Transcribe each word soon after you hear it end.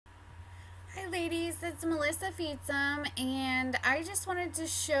ladies, it's Melissa Fietsam, and I just wanted to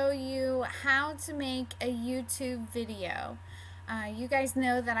show you how to make a YouTube video. You guys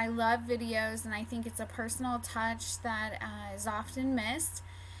know that I love videos, and I think it's a personal touch that is often missed.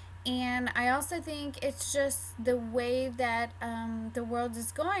 And I also think it's just the way that the world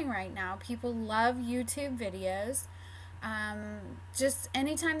is going right now. People love YouTube videos. Just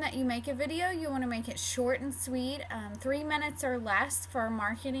anytime that you make a video, you want to make it short and sweet, 3 minutes or less for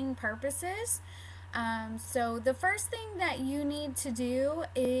marketing purposes. So the first thing that you need to do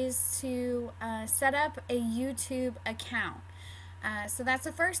is to set up a YouTube account. So that's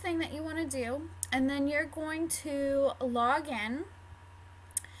the first thing that you want to do, and then you're going to log in.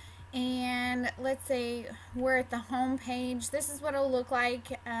 And let's say we're at the home page. This is what it'll look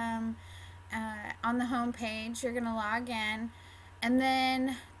like on the home page. You're going to log in, and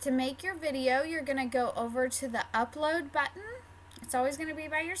then to make your video, you're going to go over to the upload button. It's always going to be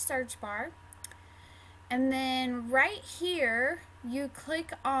by your search bar. And then right here, you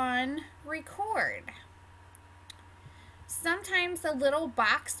click on record. Sometimes a little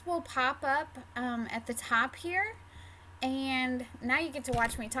box will pop up at the top here. And now you get to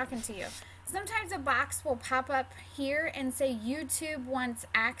watch me talking to you. Sometimes a box will pop up here and say YouTube wants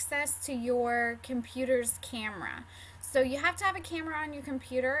access to your computer's camera. So you have to have a camera on your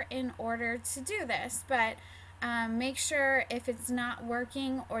computer in order to do this. But make sure if it's not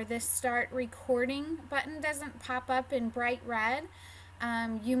working or this start recording button doesn't pop up in bright red,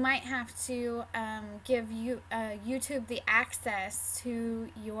 you might have to give YouTube the access to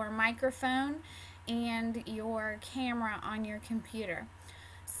your microphone and your camera on your computer.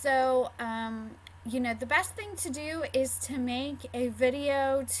 So you know, the best thing to do is to make a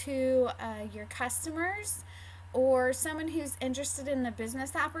video to your customers or someone who's interested in the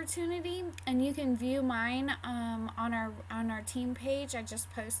business opportunity, and you can view mine on our team page. I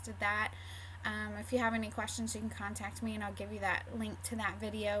just posted that. If you have any questions, you can contact me and I'll give you that link to that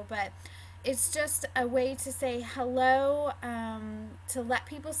video. But it's just a way to say hello, to let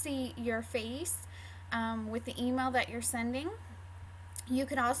people see your face with the email that you're sending. You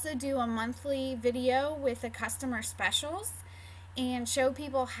could also do a monthly video with the customer specials and show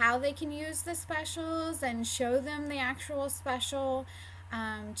people how they can use the specials and show them the actual special.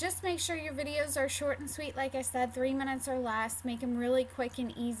 Just make sure your videos are short and sweet, like I said, 3 minutes or less. Make them really quick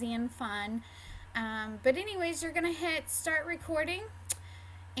and easy and fun. But anyways, you're going to hit start recording,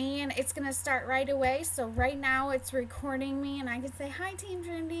 and it's going to start right away. So right now it's recording me, and I can say, hi Team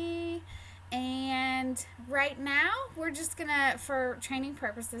Trendy. And right now we're just going to, for training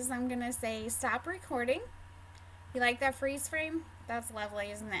purposes, I'm going to say stop recording. You like that freeze frame? That's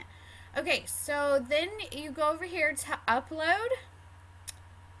lovely, isn't it? Okay, so then you go over here to upload,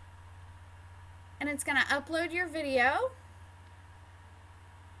 and it's going to upload your video.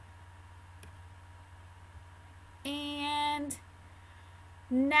 And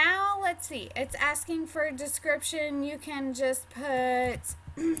now let's see, it's asking for a description. You can just put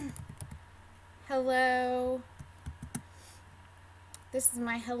hello. This is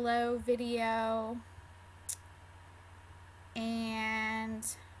my hello video. And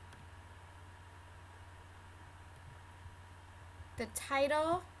the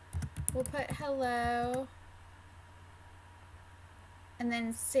title, we'll put hello, and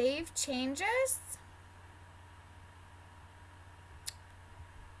then save changes.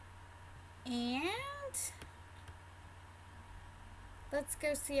 And let's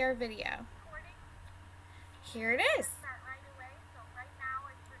go see our video. Here it is.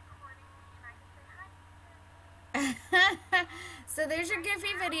 So there's your Goofy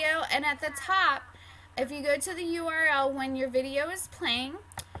video, and at the top, if you go to the URL when your video is playing,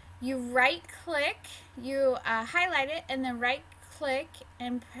 you right click, you highlight it, and then right click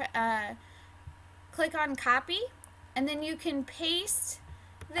and click on copy, and then you can paste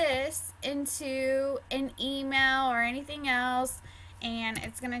this into an email or anything else, and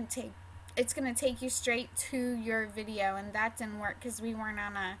it's gonna take you straight to your video. And that didn't work because we weren't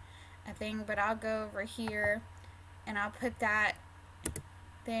on a thing, but I'll go over here and I'll put that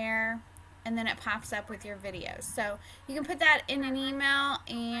there, and then it pops up with your videos. So you can put that in an email,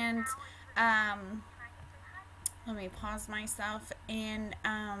 and let me pause myself, and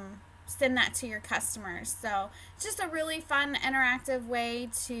send that to your customers. So it's just a really fun, interactive way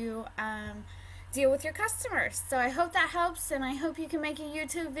to deal with your customers. So I hope that helps, and I hope you can make a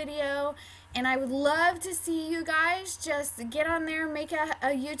YouTube video, and I would love to see you guys just get on there, make a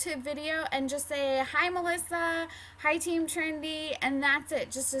YouTube video, and just say, hi Melissa, hi Team Trendy, and that's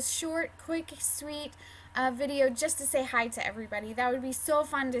it. Just a short, quick, sweet video just to say hi to everybody. That would be so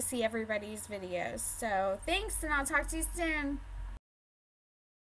fun to see everybody's videos. So thanks, and I'll talk to you soon.